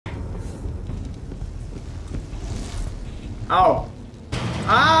आओ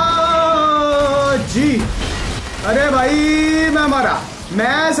आओ जी। अरे भाई मैं मरा,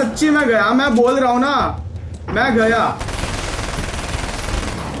 मैं सच्ची में गया, मैं बोल रहा हूं ना, मैं गया।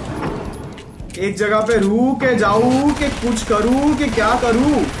 एक जगह पे रुक के जाऊं कि कुछ करूं कि क्या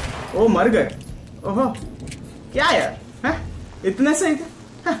करूं। ओ मर गए। ओहो क्या यार, हैं इतने सही थे।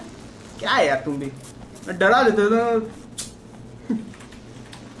 हाँ, क्या यार तुम भी डरा देते तो।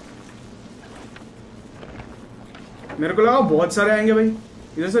 मेरे को लगा बहुत सारे आएंगे भाई।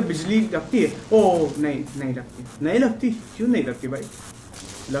 इधर से बिजली लगती है? ओ नहीं नहीं लगती, नहीं लगती। क्यों नहीं लगती भाई,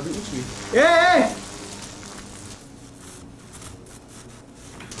 लगनी चाहिए। ए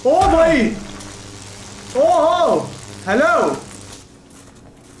ओ भाई, ओ हेलो।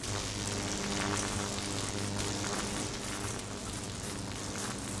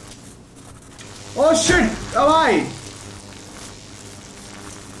 ओ शिट भाई,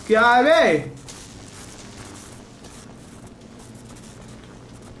 क्या है बे?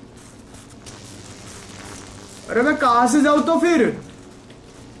 अरे मैं कहां से जाऊं तो फिर?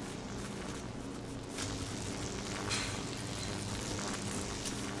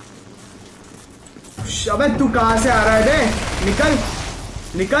 अबे तू कहां से आ रहा है बे? निकल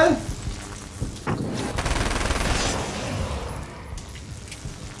निकल।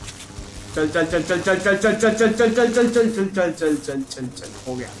 चल चल चल चल चल चल चल चल चल चल चल चल चल चल चल चल चल चल चल।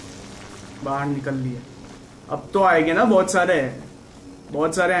 हो गया, बाहर निकल लिए। अब तो आएंगे ना बहुत सारे,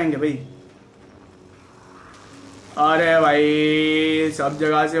 बहुत सारे आएंगे भाई। अरे भाई सब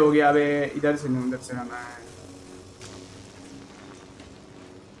जगह से हो गया बे। इधर से नहीं, उधर से आना है।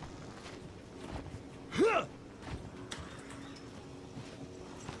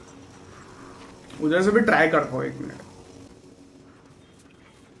 उधर से भी ट्राई करता हूँ, 1 मिनट।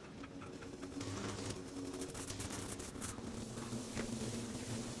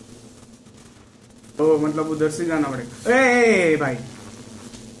 तो मतलब उधर से जाना पड़ेगा। ए भाई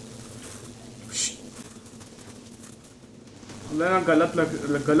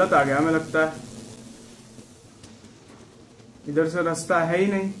गलत आ गया हमें लगता है। इधर से रास्ता है ही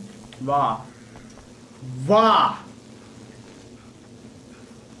नहीं। वाह वाह,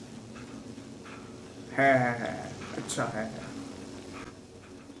 है अच्छा है।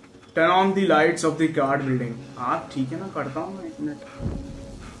 Turn on the lights off the guard building. हाँ ठीक है ना, करता हूँ मैं 1 मिनट।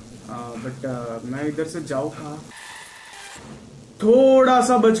 बट मैं इधर से जाऊँ कहाँ? थोड़ा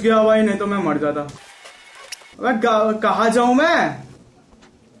सा बच गया भाई, नहीं तो मैं मर जाता। कहा जाऊं मैं?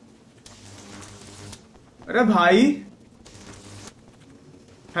 अरे भाई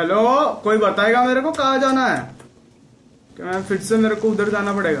हेलो, कोई बताएगा मेरे को कहाँ जाना है? कि मैं फिर से मेरे को उधर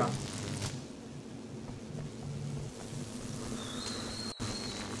जाना पड़ेगा?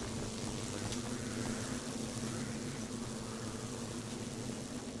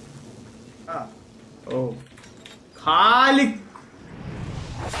 ओ खाली।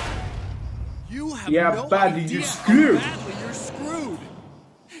 Yeah, badly, you're screwed. You're screwed.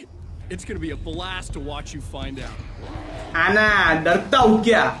 It's gonna be a blast to watch you find out. आना, डरता हूँ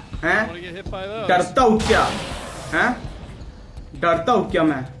क्या? हैं? डरता हूँ क्या? हैं? डरता हूँ क्या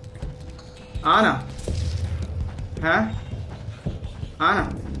मैं? आना, हैं? आना।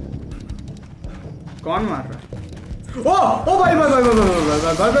 कौन मार रहा है? ओ भाई भाई भाई भाई भाई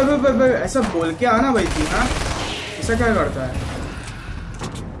भाई भाई भाई भाई, ऐसा बोल के आना भाई तू। हाँ ऐसा क्या करता है?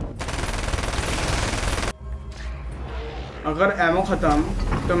 अगर एमो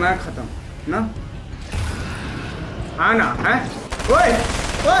खत्म तो मैं खत्म ना। हाँ ना है। ओए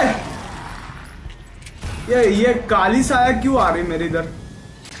ओए, ये काली साया क्यों आ रही मेरे इधर?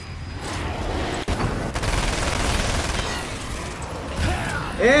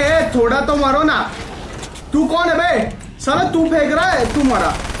 ए थोड़ा तो मारो ना। तू कौन है बे? साला तू फेंक रहा है, तू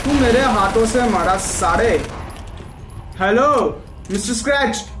मरा, तू मेरे हाथों से मारा सारे। हेलो मिस्टर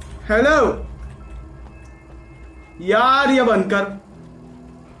स्क्रैच, हेलो यार, ये बंद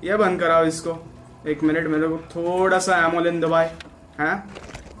कर आओ इसको। 1 मिनट, मेरे को थोड़ा सा एमो लेने दो भाई। हैं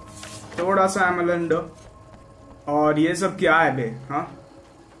थोड़ा सा एमो लेने दो। और ये सब क्या है बे? हाँ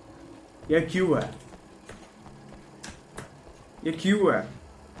ये क्यों है? ये क्यों है?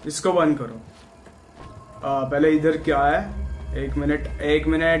 इसको बंद करो। पहले इधर क्या है? 1 मिनट।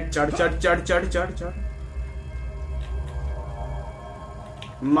 चढ़।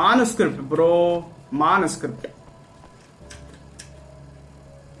 मानस्क्रिप्ट ब्रो, मानस्क्रिप्ट।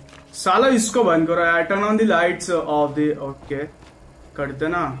 साला इसको बंद करो यार। Turn on the lights off the, okay करते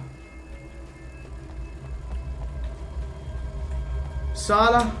ना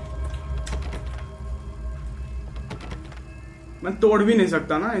साला। मैं तोड़ भी नहीं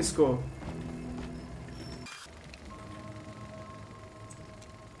सकता ना इसको।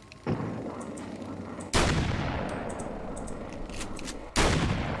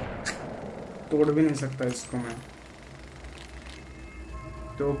 तोड़ भी नहीं सकता इसको मैं।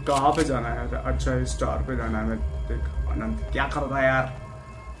 तो कहाँ पे जाना है? अच्छा इस स्टार पे जाना है। मैं देख अनंत क्या कर रहा है यार।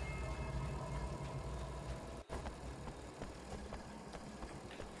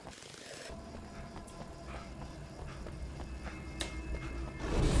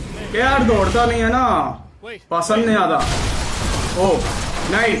 यार दौड़ता नहीं है ना, पसंद नहीं आता। ओ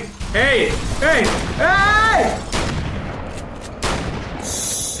नहीं, हे हे हे,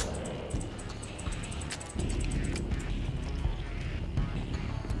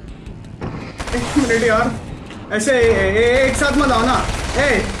 एक मिनट यार, ऐसे एक साथ मत आओ ना।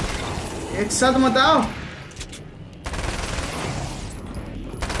 एक साथ मत आओ।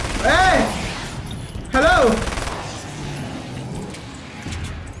 हेलो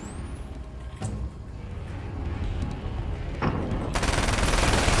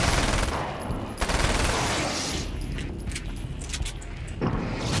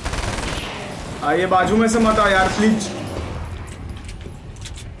ये बाजू में से मत आओ यार प्लीज।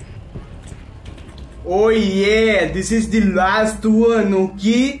 ओ ये this is the last one.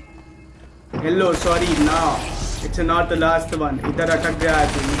 Okay hello sorry ना, it's not the last one. इधर अटक गया है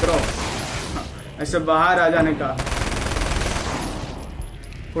तू, मित्रों। ऐसे बाहर आ जाने का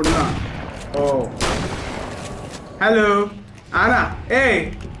उड़ना। ओ हेलो आना।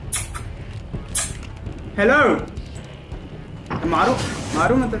 हेलो मारो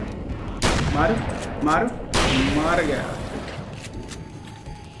मारो मतलब मारो मारो, मार गया।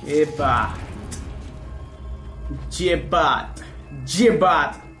 ये बात ये बात ये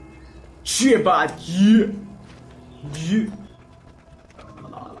बात ये बात ये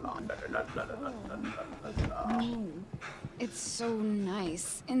It's so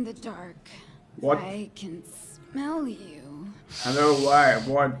nice in the dark. What? I can smell you. Hello, why?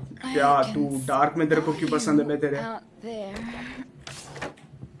 What? क्या तू डार्क में तेरे को क्यों पसंद है? मैं तेरे out there.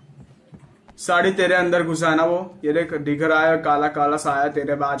 साड़ी तेरे अंदर घुसा है ना वो। ये देख दिख रहा है काला काला साया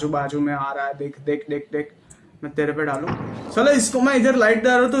तेरे बाजू बाजू में आ रहा है। देख देख देख देख, मैं तेरे पे डालूं। चलो इसको मैं इधर लाइट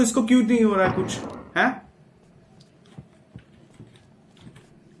डाल रहा हूं तो इसको क्यों नहीं हो रहा है कुछ है?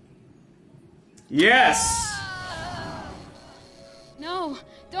 Yes. No,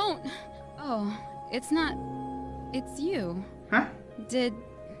 don't. Oh, it's not. It's you. Huh?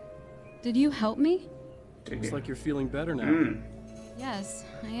 Did you help me? Looks like you're feeling better now. Yes,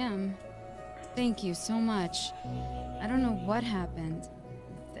 I am. Thank you so much. I don't know what happened.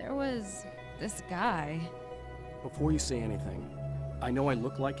 There was this guy. Before you say anything, I know I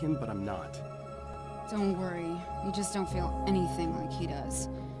look like him, but I'm not. Don't worry. You just don't feel anything like he does.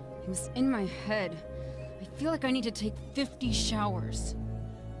 He was in my head. I feel like I need to take 50 showers.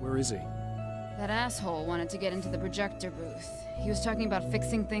 Where is he? That asshole wanted to get into the projector booth. He was talking about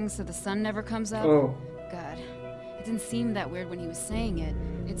fixing things so the sun never comes up. Oh. God. It didn't seem that weird when he was saying it.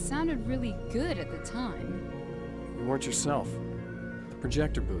 It sounded really good at the time. You weren't yourself. The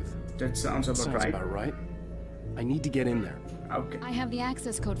projector booth. That sounds about right. I need to get in there. Okay. I have the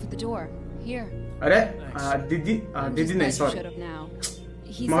access code for the door. Here. अरे दीदी नहीं sorry.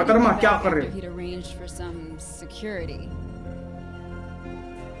 मोहतरमा क्या कर रहे हो? He'd arranged for some security.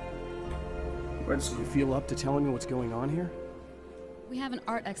 You feel up to telling me what's going on here? We have an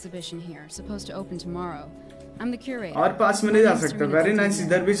art exhibition here, supposed to open tomorrow. I'm the curator. और पास में नहीं जा सकता। Very nice.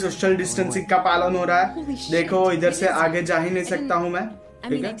 इधर भी सोशल डिस्टेंसिंग का पालन हो रहा है। देखो इधर से आगे जा ही नहीं सकता हूँ मैं। I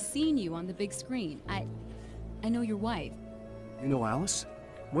mean, I've seen you on the big screen. I know your wife. You know Alice?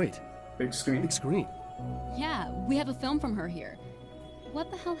 Wait. Big screen. Big screen. Yeah, we have a film from her here. What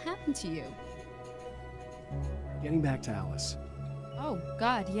the hell happened to you? Getting back to Alice. Oh,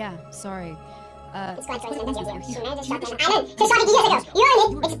 God, yeah. Sorry.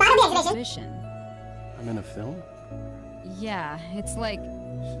 I'm in a film? Yeah, it's like...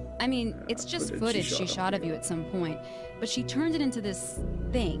 I mean, it's just footage she shot of you at some point. But she turned it into this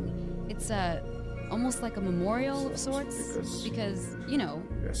thing. It's almost like a memorial of sorts. Because, you know,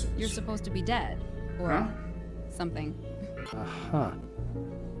 you're supposed to be dead. Or something. Uh-huh.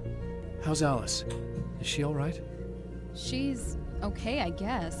 How's Alice? Is she all right? She's okay, I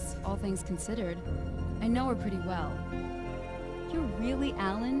guess, all things considered. I know her pretty well. You're really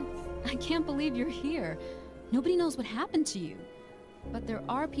Alan? I can't believe you're here. Nobody knows what happened to you. But there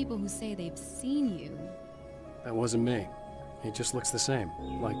are people who say they've seen you. That wasn't me. He just looks the same.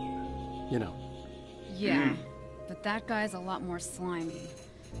 Like, you know. Yeah, but that guy's a lot more slimy.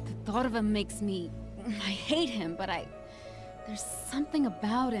 The thought of him makes me... I hate him, but there's something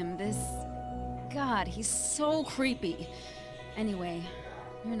about him, this... God, he's so creepy. Anyway,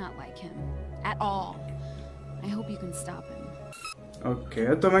 you're not like him. At all. I hope you can stop him. Okay,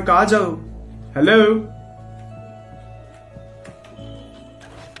 तो मैं कहाँ जाऊँ? Hello?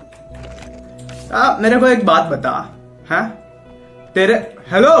 मेरे को एक बात बता, हैं? तेरे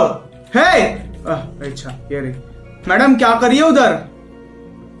हेलो हे अच्छा ये रही मैडम, क्या करिए उधर?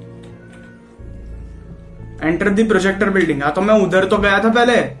 Enter the projector building. हाँ तो मैं उधर तो गया था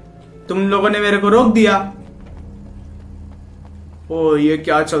पहले, तुम लोगों ने मेरे को रोक दिया। ओ ये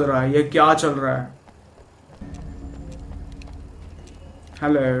क्या चल रहा है, ये क्या चल रहा है?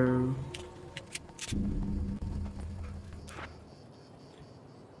 Hello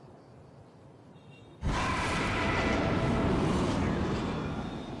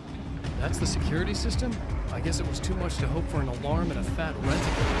That's the security system? I guess it was too much to hope for an alarm and a fat rent.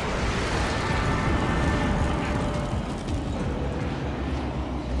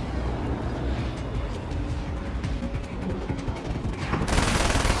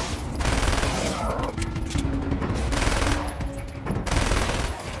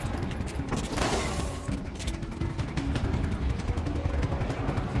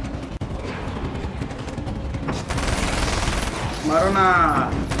 मरो ना,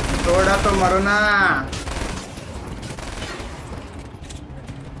 थोड़ा तो मरो ना।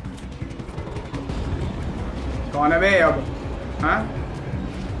 कौन है बे अब? हाँ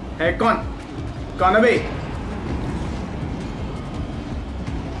है कौन है बे?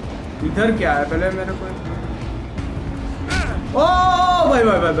 इधर क्या है पहले मेरे को? ओ भाई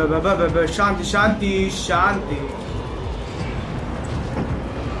भाई भाई भाई भाई भाई, शांति शांति शांति।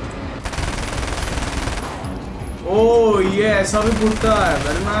 ओ ये ऐसा भी फूटता है,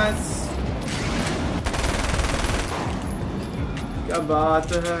 वेरी नाइस, क्या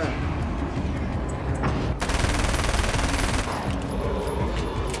बात है।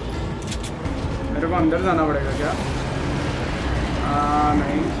 मेरे को अंदर जाना पड़ेगा क्या?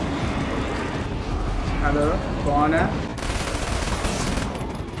 नहीं। हेलो कौन है?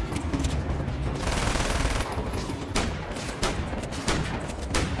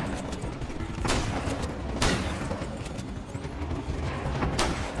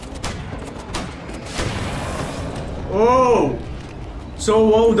 सो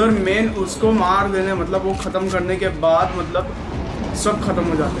वो उधर मेन उसको मार देने, मतलब वो खत्म करने के बाद मतलब सब खत्म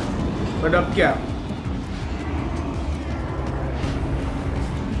हो जाते हैं। बट अब क्या?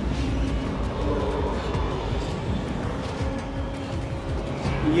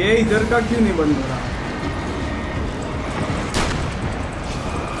 ये इधर का क्यों नहीं बंद हो रहा?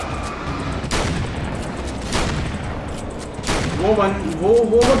 वो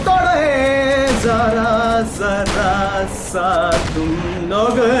बता रहे जरा जरा सा तुम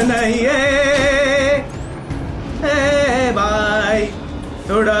लोग नहीं है भाई,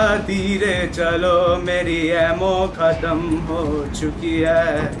 थोड़ा धीरे चलो, मेरी एमो खत्म हो चुकी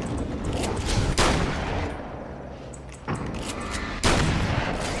है।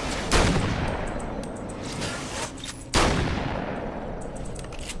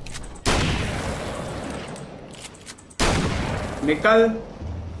 निकल।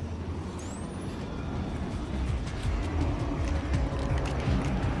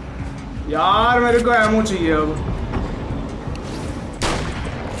 यार मेरे को एमो चाहिए अब।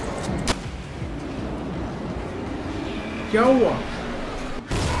 क्या हुआ?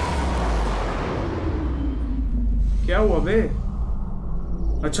 क्या हुआ बे?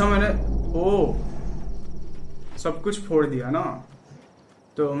 अच्छा मैंने सब कुछ फोड़ दिया ना,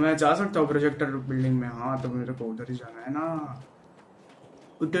 तो मैं जा सकता हूँ प्रोजेक्टर बिल्डिंग में। हाँ तो मेरे को उधर ही जाना है ना,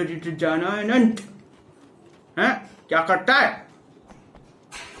 उधर ही जाना है। नंट हैं क्या करता है?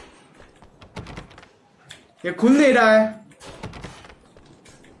 ये खुल नहीं रहा है।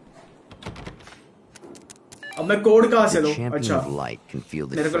 अब मैं कोड कहाँ से लूं? अच्छा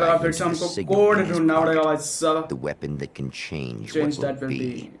मेरे को लगा फिर से हमको कोड ढूंढना पड़ेगा भाई साहब। The weapon that can change Change what that will will be.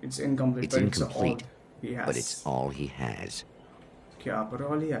 be. It's incomplete. It's but incomplete, It's all he has. but it's all he has. क्या पर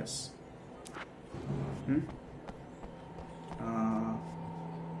all he has?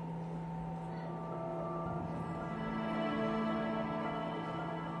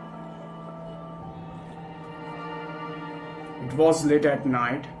 It was late at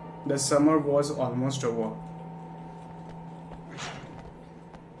night. The summer was almost over.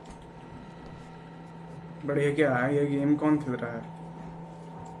 But ये क्या है? ये game कौन खेल रहा है?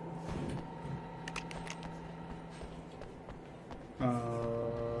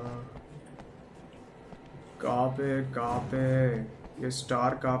 कहाँ पे ये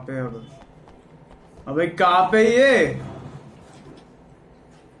स्टार कहाँ पे? अब अबे कहाँ पे ये?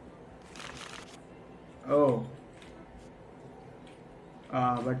 ओह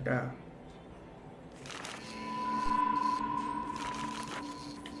बट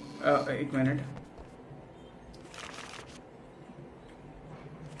एक मिनट।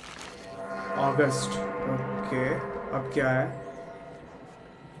 अगस्त, ओके अब क्या है?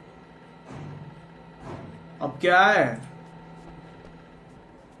 क्या है?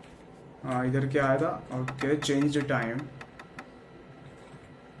 हाँ इधर क्या आया था? Okay change the time.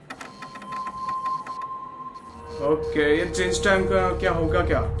 Okay ये चेंज टाइम का क्या होगा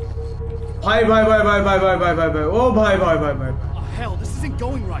क्या? भाई भाई भाई भाई भाई भाई भाई भाई भाई ओ भाई भाई भाई भाई Oh, hell, this isn't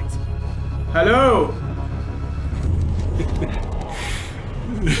going right. Hello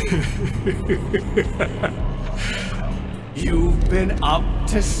You've been up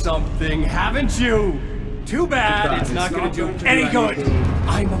to something, haven't you? Too bad, it's not gonna do any good.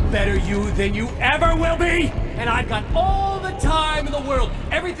 I'm a better you than you ever will be, and I've got all the time in the world.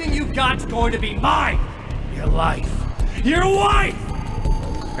 Everything you've got's going to be mine. Your life, your wife.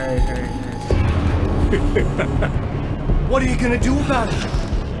 hey hey hey What are you gonna do about it?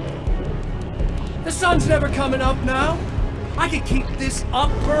 The sun's never coming up now. I can keep this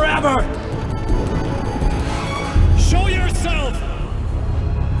up forever. Show yourself.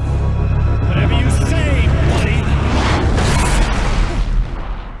 Whatever you say, buddy.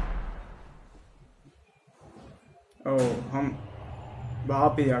 ओ हम वहां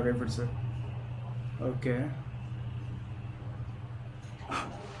पे आ गए फिर से। Okay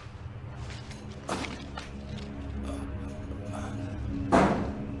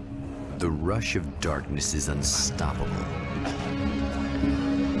The rush of darkness is unstoppable.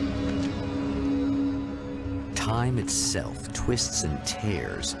 Time itself twists and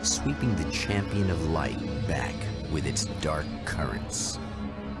tears, sweeping the champion of light back with its dark currents.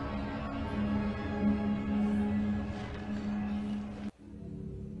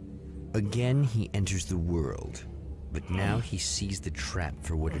 Again, he enters the world, but now he sees the trap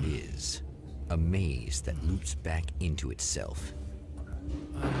for what it is, a maze that loops back into itself.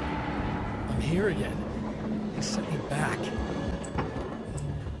 I'm here again. He sent me back.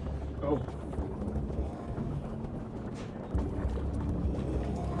 ओ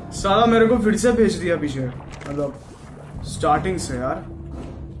साला मेरे को फिर से भेज दिया पीछे, मतलब starting से यार।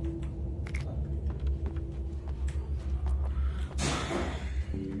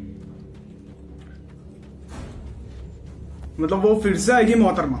 मतलब वो फिर से आएगी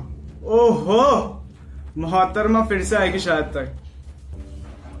मोहतरमा। ओहो मोहतरमा फिर से आएगी शायद तक।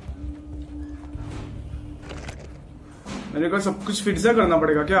 मेरे को सब कुछ फिर से करना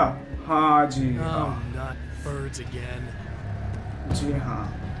पड़ेगा क्या? हाँ जी Oh, not birds again. जी हाँ,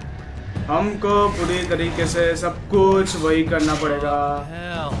 हमको पूरी तरीके से सब कुछ वही करना पड़ेगा।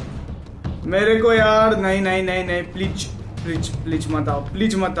 Hell. मेरे को यार नहीं नहीं नहीं नहीं प्लीज प्लीज प्लीज मत आओ,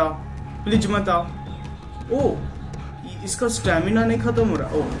 प्लीज मत आओ, प्लीज मत आओ। ओ इसका स्टैमिना नहीं खत्म हो रहा।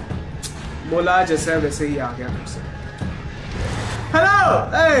 ओ बोला जैसे वैसे ही आ गया फिर से। हेलो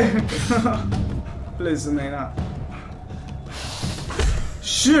प्लीज नहीं ना।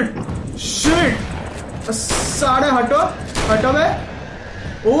 शिट शिट सारे हटो हटो बे।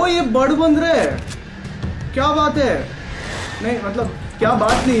 ओ ये बर्ड बन रहे, क्या बात है? नहीं मतलब क्या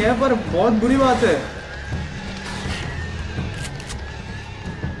बात नहीं है, पर बहुत बुरी बात है।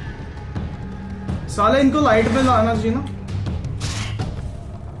 साले इनको लाइट में लाना चाहिए ना।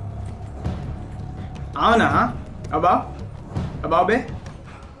 आओ ना, अब आओ बे,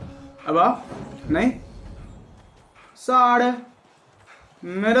 अब आओ। नहीं साढ़े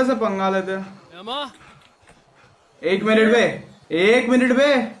मेरे से पंगा लेते। Emma? एक मिनट बे, एक मिनट बे।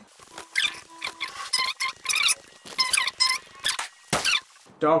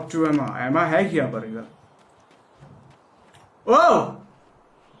 टॉक टू एमा। एमा है क्या पर इधर? ओ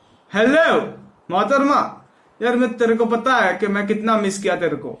हेलो मोहतरमा, यार मैं तेरे को पता है कि मैं कितना मिस किया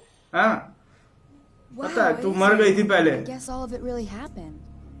तेरे को। हाँ पता है, तू मर गई थी पहले। I guess all of it really happened.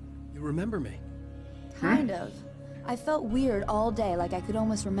 You remember me? Kind of. I felt weird all day, like I could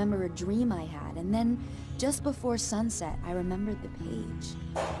almost remember a dream I had, and then just before sunset, I remembered the page.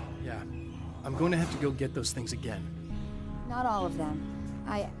 Yeah. I'm going to have to go get those things again. Not all of them.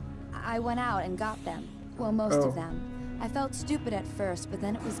 I went out and got them. Well, most Oh. of them. I felt stupid at first, but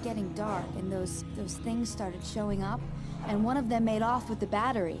then it was getting dark, and those things started showing up, and one of them made off with the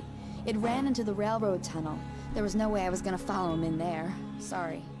battery. It ran into the railroad tunnel. There was no way I was gonna follow him in there.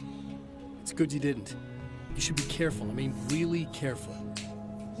 Sorry. It's good you didn't. You should be careful. I mean, really careful.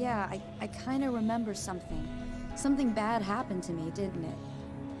 Yeah, I kind of remember something. Something bad happened to me, didn't it?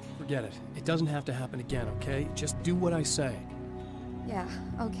 Forget it. It doesn't have to happen again, okay? Just do what I say. Yeah,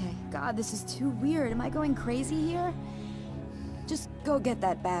 okay. God, this is too weird. Am I going crazy here? Just go get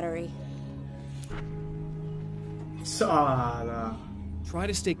that battery. साला Try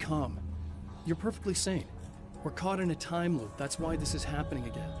to stay calm. You're perfectly sane. We're caught in a time loop. That's why this is happening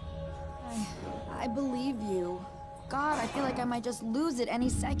again. I believe you. God, I feel like I might just lose it any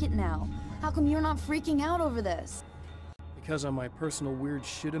second now. How come you're not freaking out over this? Because on my personal weird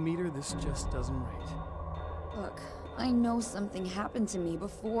shit-o-meter, this just doesn't rate. Look, I know something happened to me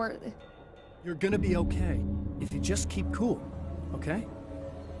before. You're gonna be okay if you just keep cool, okay?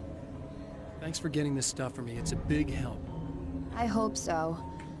 Thanks for getting this stuff for me. It's a big help. I hope so.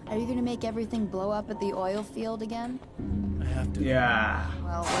 Are you gonna make everything blow up at the oil field again? I have to. Yeah.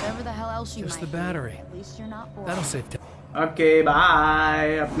 Well, whatever the hell else you Just might the battery. do, at least you're not bored. That'll save time. Okay,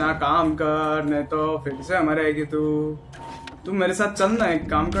 bye. अपना काम कर, नहीं तो फिर से मरेगी तू। तू मेरे साथ चल ना, एक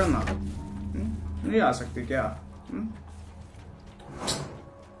काम करना। नहीं आ सकती क्या?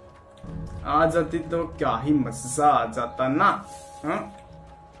 आ जाती तो क्या ही मजा आ जाता ना। हाँ?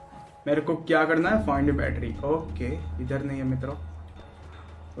 मेरे को क्या करना है? Find battery. ओके, इधर नहीं है मित्रों,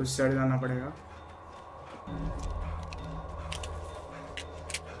 उस साइड जाना पड़ेगा।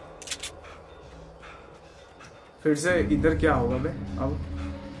 फिर से इधर क्या होगा बे अब?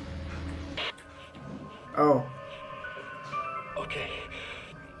 Oh. Okay.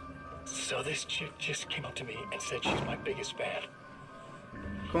 So this chick just came up to me and said she's my biggest fan.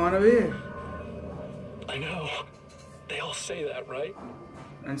 कौन है बे? I know. They all say that, right?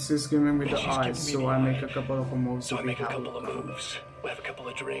 And she's giving me the eyes, so I make a couple of moves. So I make a couple of moves. We have a couple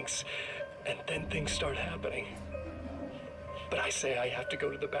of drinks, and then things start happening. But I say I have to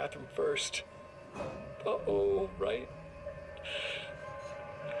go to the bathroom first. Uh-oh, right?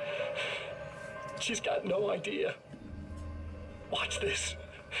 She's got no idea. Watch this.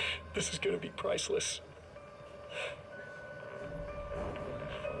 This is gonna be priceless.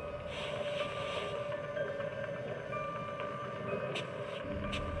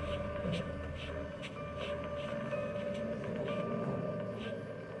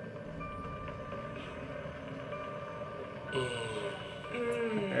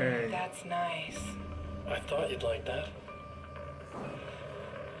 That's nice. I thought you'd like that.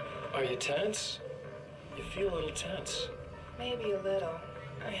 Are you tense? You feel a little tense. Maybe a little.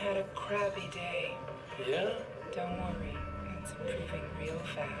 I had a crappy day. Yeah? Don't worry. It's improving real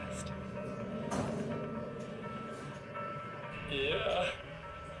fast. Yeah.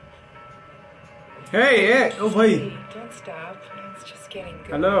 Hey, oh bhai. Don't stop. It's just getting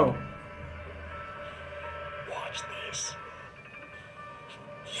good. Hello. Watch this.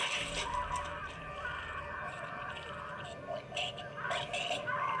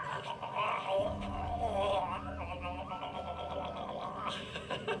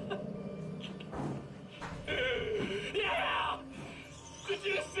 Yeah! Did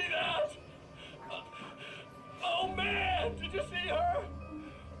you see that? Oh man, did you see her?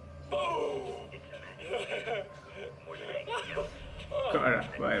 Boom!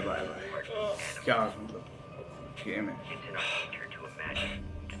 Bye. क्या मतलब game है?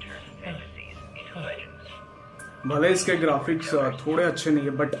 भले इसके graphics थोड़े अच्छे नहीं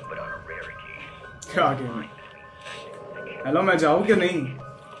है, but क्या गेम है? हेलो, मैं जाऊँ क्या नहीं?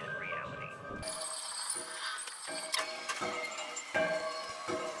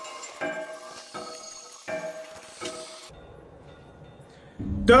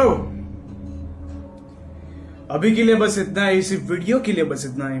 तो अभी के लिए बस इतना है, इसी वीडियो के लिए बस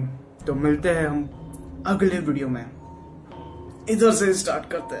इतना ही। तो मिलते हैं हम अगले वीडियो में। इधर से स्टार्ट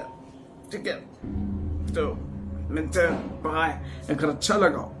करते हैं, ठीक है? तो मिलते हैं, बाय। अगर अच्छा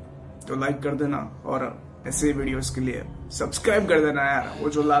लगा तो लाइक कर देना, और ऐसे वीडियोस के लिए सब्सक्राइब कर देना यार। वो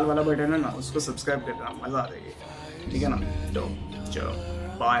जो लाल वाला बटन है ना, उसको सब्सक्राइब कर देना, मजा आ जाएगी, ठीक है ना? तो चलो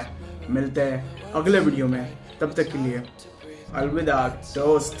बाय, मिलते हैं अगले वीडियो में। तब तक के लिए अलविदा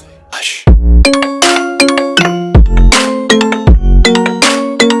दोस्त।